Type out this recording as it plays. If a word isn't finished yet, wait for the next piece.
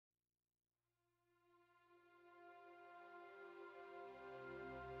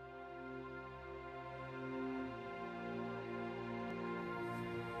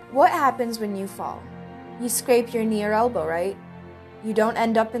What happens when you fall? You scrape your knee or elbow, right? You don't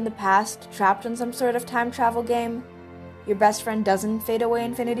end up in the past, trapped in some sort of time travel game. Your best friend doesn't fade away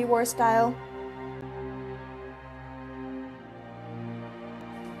Infinity War style.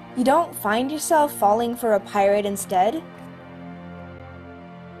 You don't find yourself falling for a pirate instead.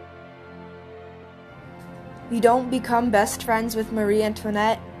 You don't become best friends with Marie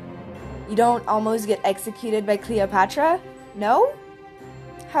Antoinette. You don't almost get executed by Cleopatra? No?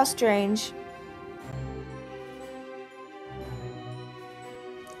 How strange.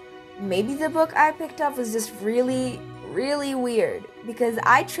 Maybe the book I picked up was just really weird, because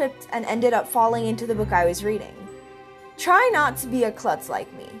I tripped and ended up falling into the book I was reading. Try not to be a klutz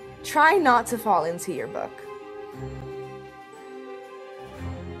like me. Try not to fall into your book.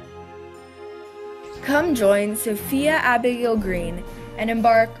 Come join Sophia Abigail Green and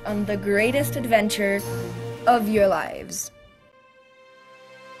embark on the greatest adventure of your lives.